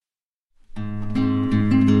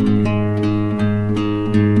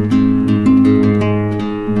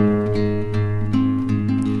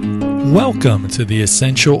Welcome to the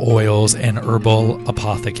Essential Oils and Herbal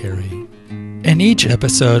Apothecary. In each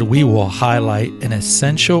episode, we will highlight an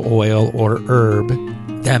essential oil or herb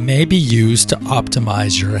that may be used to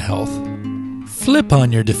optimize your health. Flip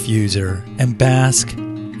on your diffuser and bask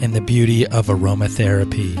in the beauty of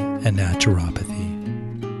aromatherapy and naturopathy.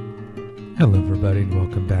 Hello, everybody, and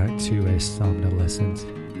welcome back to a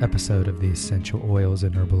somnolescent episode of the Essential Oils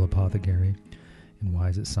and Herbal Apothecary. And why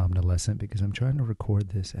is it somnolescent? Because I'm trying to record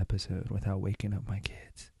this episode without waking up my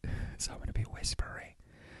kids. So I'm going to be whispering.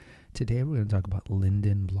 Today we're going to talk about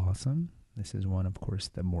Linden blossom. This is one, of course,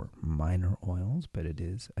 the more minor oils, but it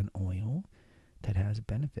is an oil that has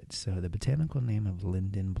benefits. So the botanical name of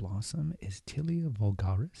Linden blossom is Tilia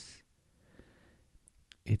vulgaris.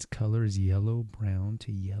 Its color is yellow-brown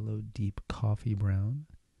to yellow deep coffee brown.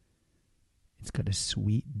 It's got a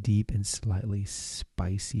sweet, deep, and slightly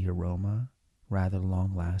spicy aroma. Rather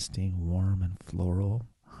long-lasting, warm and floral,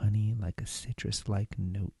 honey like a citrus-like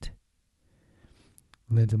note.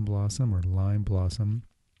 Linden blossom or lime blossom,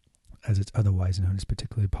 as it's otherwise known, is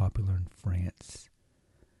particularly popular in France.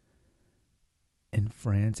 In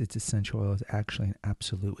France, its essential oil is actually an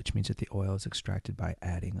absolute, which means that the oil is extracted by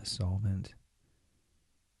adding a solvent.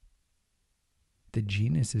 The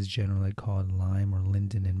genus is generally called lime or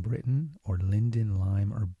linden in Britain, or linden,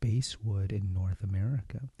 lime, or basswood in North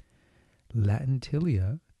America. Latin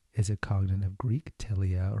tilia is a cognate of Greek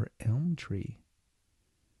tilia or elm tree.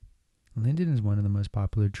 Linden is one of the most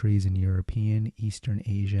popular trees in European, Eastern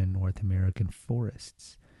Asia, and North American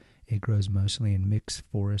forests. It grows mostly in mixed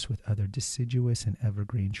forests with other deciduous and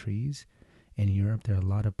evergreen trees. In Europe, there are a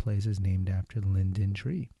lot of places named after the linden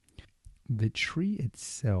tree. The tree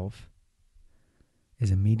itself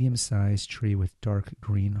is a medium-sized tree with dark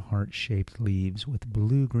green heart-shaped leaves with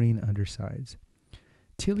blue-green undersides.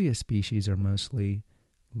 Tilia species are mostly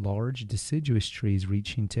large deciduous trees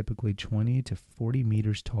reaching typically 20 to 40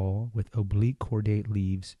 meters tall with oblique cordate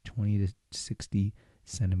leaves 20 to 60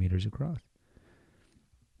 centimeters across.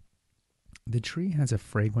 The tree has a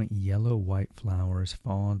fragrant yellow-white flowers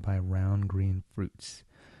followed by round green fruits.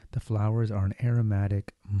 The flowers are an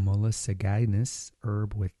aromatic Mellifluousness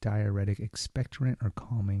herb with diuretic, expectorant, or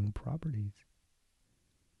calming properties.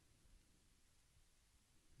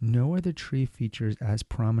 No other tree features as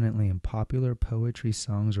prominently in popular poetry,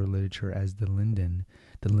 songs, or literature as the linden.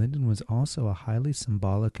 The linden was also a highly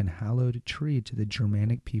symbolic and hallowed tree to the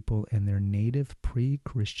Germanic people in their native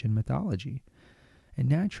pre-Christian mythology. And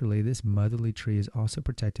naturally, this motherly tree is also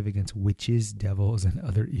protective against witches, devils, and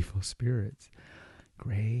other evil spirits.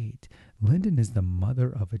 Great. Linden is the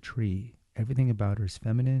mother of a tree. Everything about her is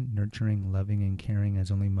feminine, nurturing, loving, and caring as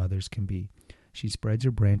only mothers can be. She spreads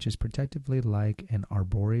her branches protectively like an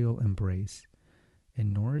arboreal embrace.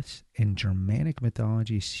 In Norse and Germanic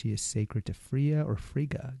mythology, she is sacred to Freya or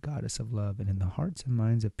Frigga, goddess of love, and in the hearts and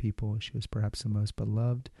minds of people, she was perhaps the most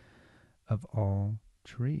beloved of all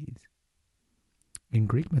trees. In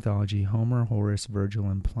Greek mythology, Homer, Horace, Virgil,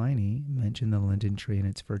 and Pliny mention the linden tree and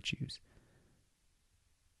its virtues.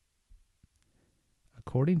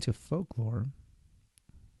 According to folklore,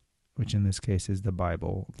 which in this case is the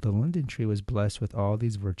Bible, the linden tree was blessed with all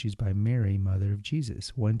these virtues by Mary, mother of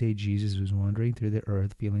Jesus. One day Jesus was wandering through the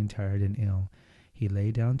earth, feeling tired and ill. He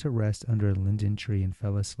lay down to rest under a linden tree and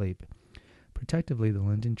fell asleep. Protectively, the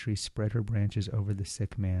linden tree spread her branches over the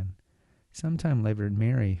sick man. Sometime later,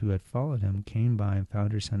 Mary, who had followed him, came by and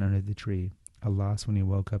found her son under the tree. Alas, when he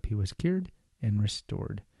woke up, he was cured and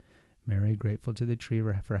restored. Mary, grateful to the tree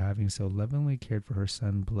for having so lovingly cared for her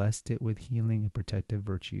son, blessed it with healing and protective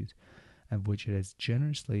virtues, of which it has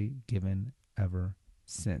generously given ever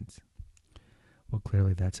since. Well,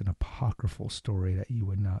 clearly that's an apocryphal story that you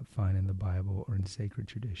would not find in the Bible or in sacred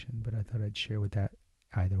tradition, but I thought I'd share with that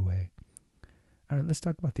either way. All right, let's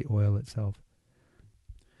talk about the oil itself.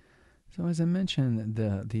 So as I mentioned,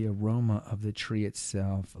 the aroma of the tree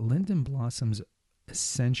itself, linden blossoms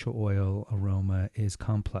essential oil aroma is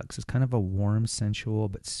complex. It's kind of a warm, sensual,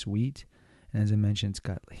 but sweet. And as I mentioned, it's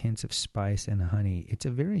got hints of spice and honey. It's a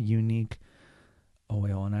very unique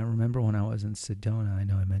oil. And I remember when I was in Sedona, I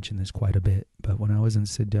know I mentioned this quite a bit, but when I was in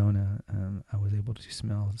Sedona, I was able to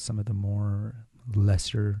smell some of the more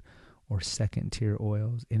lesser or second-tier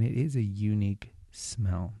oils. And it is a unique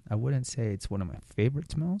smell. I wouldn't say it's one of my favorite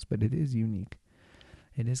smells, but it is unique.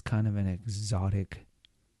 It is kind of an exotic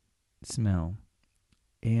smell.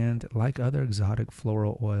 And like other exotic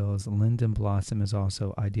floral oils, linden blossom is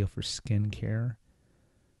also ideal for skin care.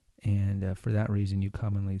 And for that reason, you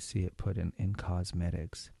commonly see it put in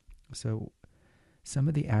cosmetics. So some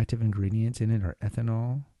of the active ingredients in it are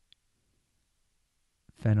ethanol,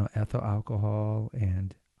 phenylethyl alcohol,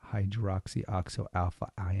 and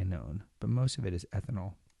hydroxyoxo-alpha-ionone, but most of it is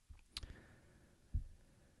ethanol.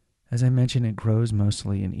 As I mentioned, it grows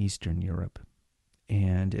mostly in Eastern Europe,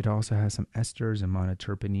 and it also has some esters and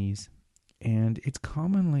monoterpenes, and it's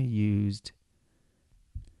commonly used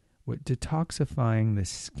with detoxifying the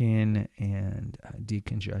skin and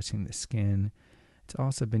decongesting the skin. It's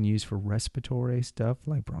also been used for respiratory stuff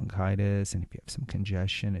like bronchitis, and if you have some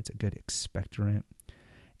congestion, it's a good expectorant.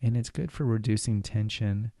 And it's good for reducing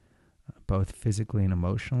tension, both physically and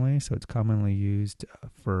emotionally. So it's commonly used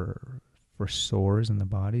for sores in the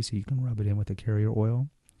body. So you can rub it in with a carrier oil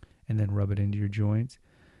and then rub it into your joints.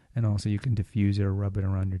 And also you can diffuse it or rub it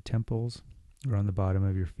around your temples or on the bottom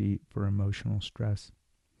of your feet for emotional stress.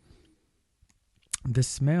 The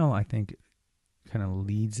smell, I think, kind of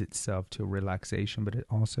leads itself to relaxation, but it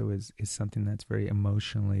also is something that's very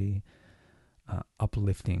emotionally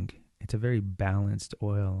uplifting. It's a very balanced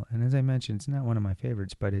oil, and as I mentioned, it's not one of my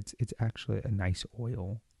favorites, but it's actually a nice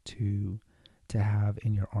oil to have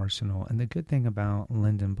in your arsenal. And the good thing about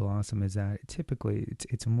Linden Blossom is that typically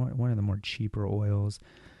it's one of the more cheaper oils.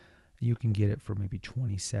 You can get it for maybe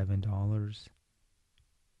 $27.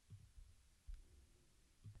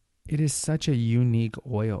 It is such a unique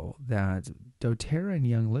oil that doTERRA and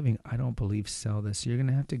Young Living, I don't believe, sell this. So you're going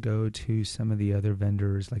to have to go to some of the other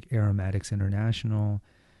vendors like Aromatics International.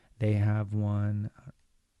 They have one.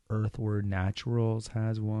 Earthward Naturals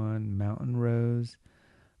has one. Mountain Rose.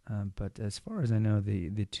 But as far as I know,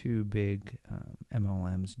 the two big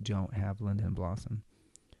MLMs don't have Linden Blossom.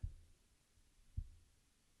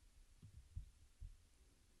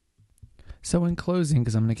 So in closing,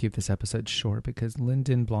 because I'm going to keep this episode short, because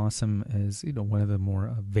Linden Blossom is one of the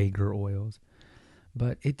more vaguer oils,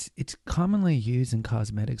 but it's commonly used in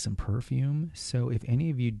cosmetics and perfume. So if any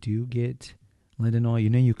of you do get Linden oil,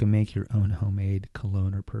 you can make your own homemade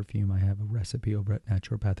cologne or perfume. I have a recipe over at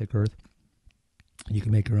Naturopathic Earth. You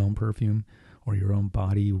can make your own perfume or your own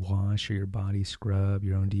body wash or your body scrub,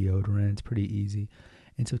 your own deodorant. It's pretty easy.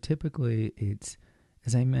 And so typically it's,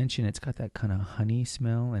 as I mentioned, it's got that kind of honey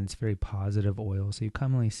smell, and it's very positive oil. So you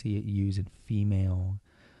commonly see it used in female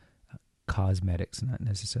cosmetics, not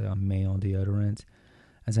necessarily on male deodorants.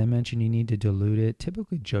 As I mentioned, you need to dilute it.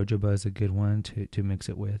 Typically, jojoba is a good one to mix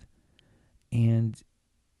it with. And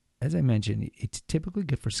as I mentioned, it's typically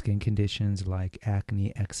good for skin conditions like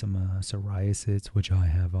acne, eczema, psoriasis, which I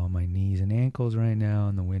have on my knees and ankles right now.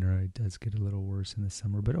 In the winter, it does get a little worse in the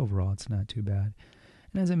summer, but overall, it's not too bad.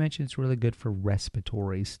 And as I mentioned, it's really good for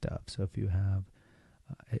respiratory stuff. So if you have,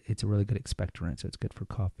 it's a really good expectorant. So it's good for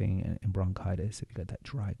coughing and bronchitis. If you got that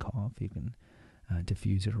dry cough, you can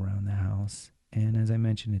diffuse it around the house. And as I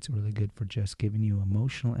mentioned, it's really good for just giving you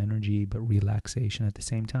emotional energy, but relaxation at the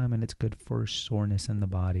same time. And it's good for soreness in the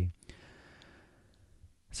body.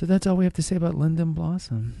 So that's all we have to say about Linden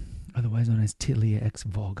Blossom, otherwise known as Tilia X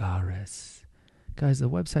vulgaris. Guys, the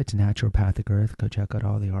website's Naturopathic Earth. Go check out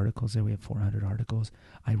all the articles there. We have 400 articles.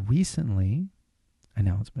 I recently,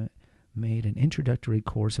 made an introductory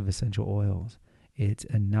course of essential oils. It's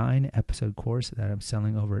a 9-episode course that I'm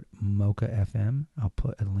selling over at Mocha FM. I'll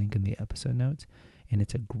put a link in the episode notes. And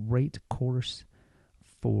it's a great course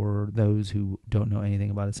for those who don't know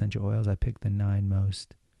anything about essential oils. I picked the 9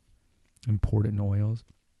 most important oils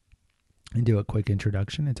and do a quick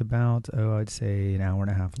introduction. It's about, I'd say an hour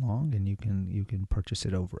and a half long, and you can purchase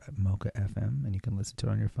it over at Mocha FM, and you can listen to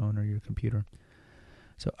it on your phone or your computer.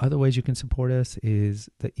 So other ways you can support us is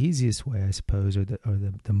the easiest way, I suppose, or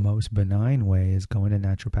the most benign way is going to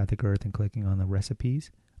Naturopathic Earth and clicking on the recipes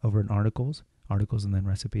over in articles and then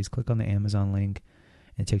recipes. Click on the Amazon link.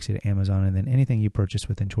 It takes you to Amazon, and then anything you purchase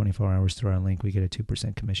within 24 hours through our link, we get a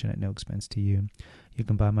 2% commission at no expense to you. You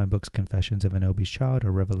can buy my books, Confessions of an Obese Child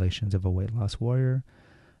or Revelations of a Weight Loss Warrior,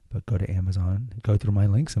 but go to Amazon, go through my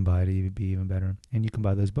links and buy it. It would be even better. And you can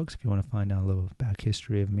buy those books if you want to find out a little back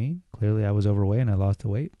history of me. Clearly, I was overweight and I lost the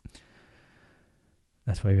weight.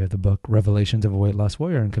 That's why you have the book Revelations of a Weight Loss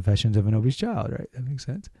Warrior and Confessions of an Obese Child, right? That makes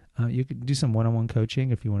sense. You can do some one-on-one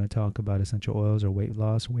coaching if you want to talk about essential oils or weight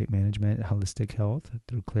loss, weight management, holistic health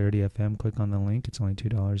through Clarity FM. Click on the link. It's only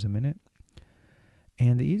 $2 a minute.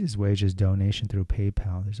 And the easiest way is just donation through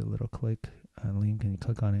PayPal. There's a little link, and you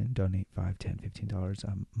click on it and donate $5, $10,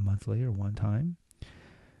 $15 monthly or one time.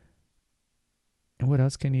 And what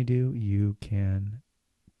else can you do? You can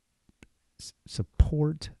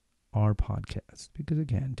support our podcast, because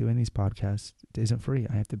again, doing these podcasts isn't free.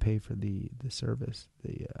 I have to pay for the service,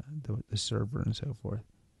 the server and so forth.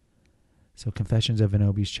 So Confessions of an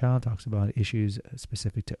Obese Child talks about issues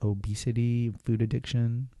specific to obesity, food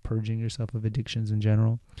addiction, purging yourself of addictions in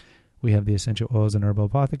general. We have the Essential Oils and Herbal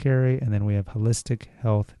Apothecary, and then we have Holistic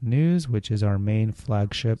Health News, which is our main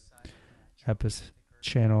flagship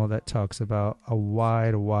channel that talks about a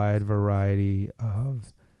wide variety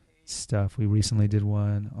of stuff. We recently did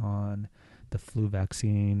one on the flu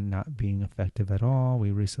vaccine not being effective at all. We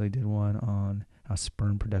recently did one on how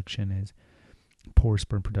poor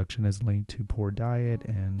sperm production is linked to poor diet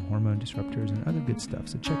and hormone disruptors and other good stuff.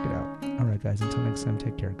 So check it out. All right, guys, until next time,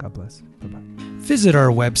 take care. God bless. Bye-bye. Visit our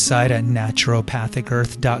website at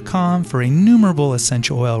naturopathicearth.com for innumerable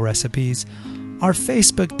essential oil recipes, our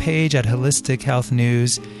Facebook page at Holistic Health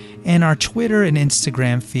News, and our Twitter and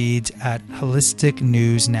Instagram feeds at Holistic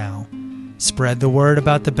News Now. Spread the word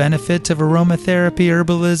about the benefits of aromatherapy,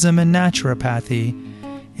 herbalism, and naturopathy.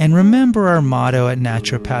 And remember our motto at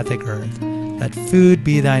Naturopathic Earth: let food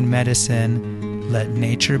be thine medicine, let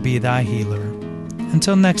nature be thy healer.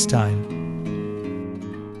 Until next time,